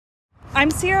I'm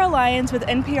Sierra Lyons with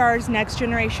NPR's Next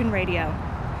Generation Radio.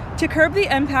 To curb the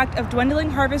impact of dwindling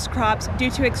harvest crops due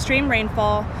to extreme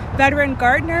rainfall, veteran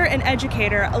gardener and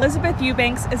educator Elizabeth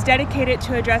Eubanks is dedicated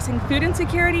to addressing food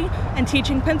insecurity and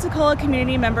teaching Pensacola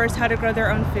community members how to grow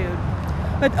their own food.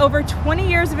 With over 20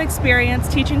 years of experience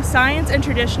teaching science in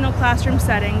traditional classroom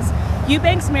settings,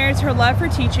 Eubanks marries her love for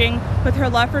teaching with her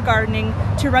love for gardening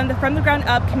to run the From the Ground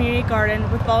Up community garden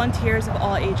with volunteers of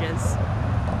all ages.